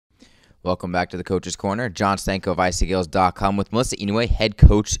Welcome back to the Coach's Corner. John Stanko of ICGales.com with Melissa Inouye, head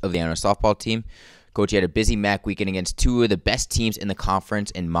coach of the Iona softball team. Coach, you had a busy MAC weekend against two of the best teams in the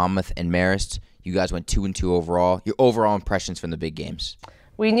conference in Monmouth and Marist. You guys went 2-2 overall. Your overall impressions from the big games?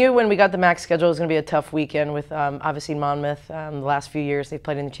 We knew when we got the MAC schedule it was going to be a tough weekend with obviously Monmouth. The last few years they've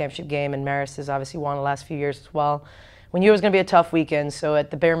played in the championship game, and Marist has obviously won the last few years as well. We knew it was going to be a tough weekend, so at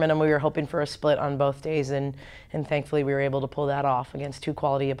the bare minimum we were hoping for a split on both days, and thankfully we were able to pull that off against two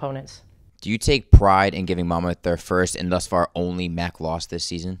quality opponents. Do you take pride in giving Monmouth their first and thus far only MAC loss this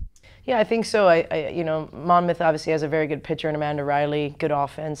season? Yeah, I think so. Monmouth obviously has a very good pitcher in Amanda Riley, good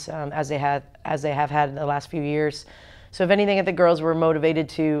offense, as they have had in the last few years. So if anything, I think the girls were motivated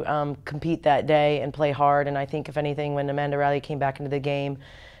to compete that day and play hard. And I think if anything, when Amanda Riley came back into the game,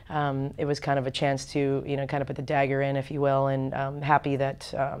 it was kind of a chance to kind of put the dagger in, if you will. And happy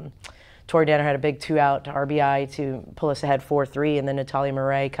that Tori Danner had a big 2-out RBI to pull us ahead 4-3, and then Natalia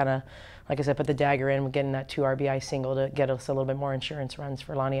Murray kind of, like I said, put the dagger in, getting that 2 RBI single to get us a little bit more insurance runs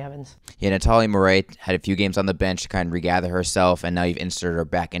for Lonnie Evans. Yeah, Natalia Murray had a few games on the bench to kind of regather herself, and now you've inserted her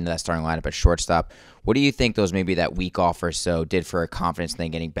back into that starting lineup at shortstop. What do you think maybe that week off or so did for her confidence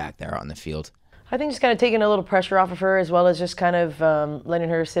then getting back there on the field? I think just kind of taking a little pressure off of her, as well as just kind of letting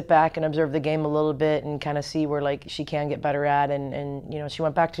her sit back and observe the game a little bit and kind of see where she can get better at. And she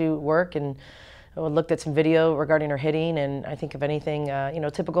went back to work and looked at some video regarding her hitting, and I think if anything,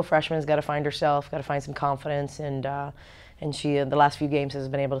 typical freshman's got to find herself, got to find some confidence, and she the last few games has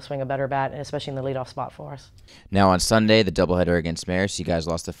been able to swing a better bat, and especially in the leadoff spot for us. Now on Sunday, the doubleheader against Marist, you guys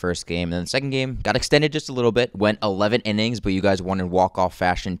lost the first game, and then the second game got extended just a little bit, went 11 innings, but you guys won in walk-off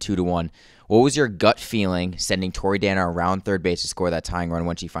fashion 2-1. What was your gut feeling sending Tori Danner around third base to score that tying run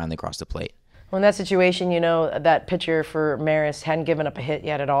when she finally crossed the plate? Well, in that situation, that pitcher for Marist hadn't given up a hit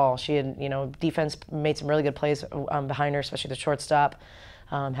yet at all. She had, defense made some really good plays behind her, especially the shortstop.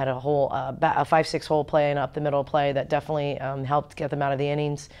 Had a whole, a 5-6 hole play and up the middle play that definitely helped get them out of the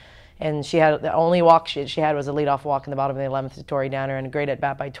innings. And she had the only walk she had was a leadoff walk in the bottom of the 11th to Tori Danner, and a great at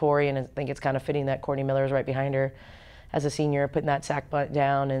bat by Tori. And I think it's kind of fitting that Courtney Miller is right behind her as a senior, putting that sack bunt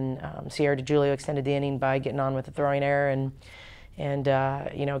down. And Sierra DiGiulio extended the inning by getting on with the throwing error. And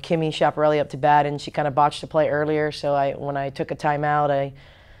Kimmy Chaparelli up to bat, and she kind of botched the play earlier. So when I took a timeout,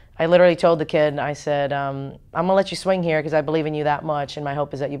 I literally told the kid, I said, I'm going to let you swing here because I believe in you that much, and my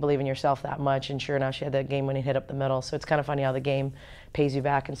hope is that you believe in yourself that much. And sure enough, she had that game-winning hit up the middle. So it's kind of funny how the game pays you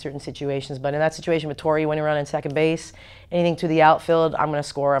back in certain situations. But in that situation with Tori winning around in second base, anything to the outfield, I'm going to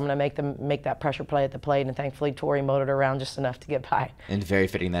score. I'm going to make that pressure play at the plate. And thankfully, Tori motored around just enough to get by. And very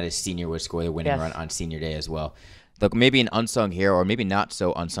fitting that his senior would score the winning run on senior day as well. Look, maybe an unsung hero, or maybe not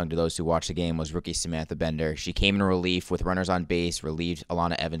so unsung to those who watched the game, was rookie Samantha Bender. She came in relief with runners on base, relieved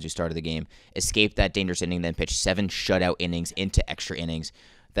Alana Evans, who started the game, escaped that dangerous inning, then pitched 7 shutout innings into extra innings.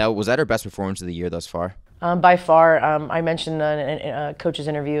 Was that her best performance of the year thus far? By far. I mentioned in a coach's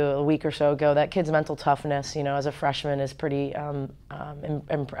interview a week or so ago that kid's mental toughness, as a freshman, is pretty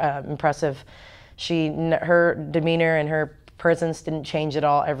impressive. Her demeanor and her presence didn't change at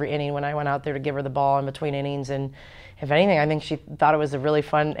all every inning when I went out there to give her the ball in between innings. And if anything, I think she thought it was a really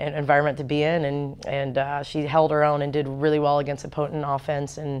fun environment to be in, and she held her own and did really well against a potent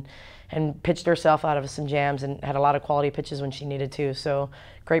offense, and pitched herself out of some jams and had a lot of quality pitches when she needed to. So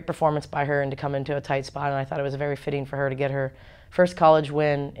great performance by her, and to come into a tight spot, and I thought it was very fitting for her to get her first college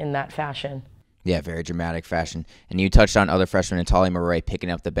win in that fashion. Yeah, very dramatic fashion. And you touched on other freshmen, Natalia Murray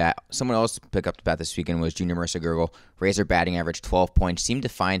picking up the bat. Someone else to pick up the bat this weekend was junior Marissa Gergel. Raised her batting average 12 points. Seemed to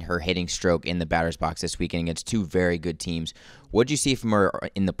find her hitting stroke in the batter's box this weekend against two very good teams. What did you see from her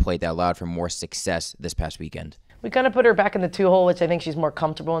in the plate that allowed for more success this past weekend? We kind of put her back in the 2-hole, which I think she's more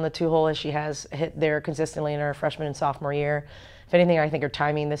comfortable in the 2-hole, as she has hit there consistently in her freshman and sophomore year. If anything, I think her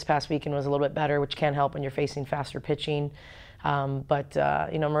timing this past weekend was a little bit better, which can help when you're facing faster pitching.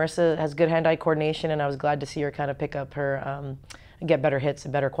 Marissa has good hand-eye coordination, and I was glad to see her kind of pick up her, get better hits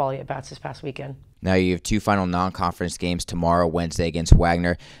and better quality at-bats this past weekend. Now you have 2 final non-conference games tomorrow, Wednesday against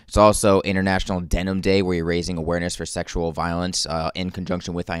Wagner. It's also International Denim Day, where you're raising awareness for sexual violence in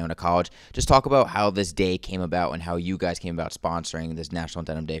conjunction with Iona College. Just talk about how this day came about and how you guys came about sponsoring this National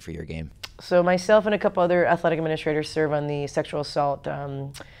Denim Day for your game. So myself and a couple other athletic administrators serve on the sexual assault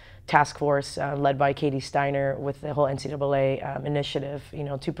task force led by Katie Steiner with the whole NCAA initiative,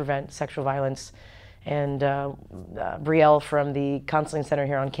 to prevent sexual violence. And Brielle from the counseling center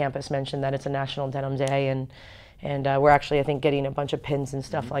here on campus mentioned that it's a National Denim Day, and we're actually, I think, getting a bunch of pins and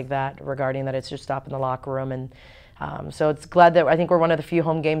stuff like that regarding that it's just stop in the locker room. And so it's glad that I think we're one of the few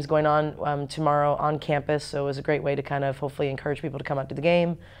home games going on tomorrow on campus, so it was a great way to kind of hopefully encourage people to come out to the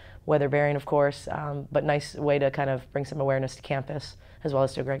game, weather bearing, of course, but nice way to kind of bring some awareness to campus as well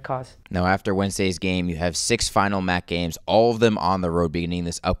as to a great cause. Now, after Wednesday's game, you have 6 final MAC games, all of them on the road beginning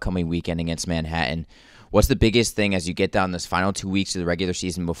this upcoming weekend against Manhattan. What's the biggest thing as you get down this final 2 weeks of the regular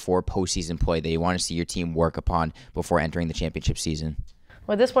season before postseason play that you want to see your team work upon before entering the championship season?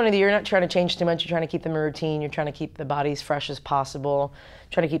 Well, at this point of the year, you're not trying to change too much. You're trying to keep them in routine. You're trying to keep the bodies fresh as possible,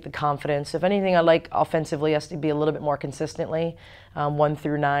 trying to keep the confidence. If anything, I like offensively us to be a little bit more consistently, 1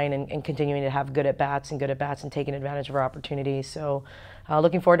 through 9, and continuing to have good at-bats and taking advantage of our opportunities. So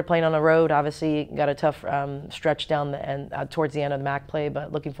looking forward to playing on the road. Obviously, got a tough stretch down the end, towards the end of the MAC play,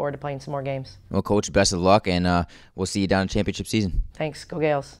 but looking forward to playing some more games. Well, Coach, best of luck, and we'll see you down in championship season. Thanks. Go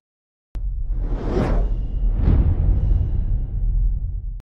Gaels.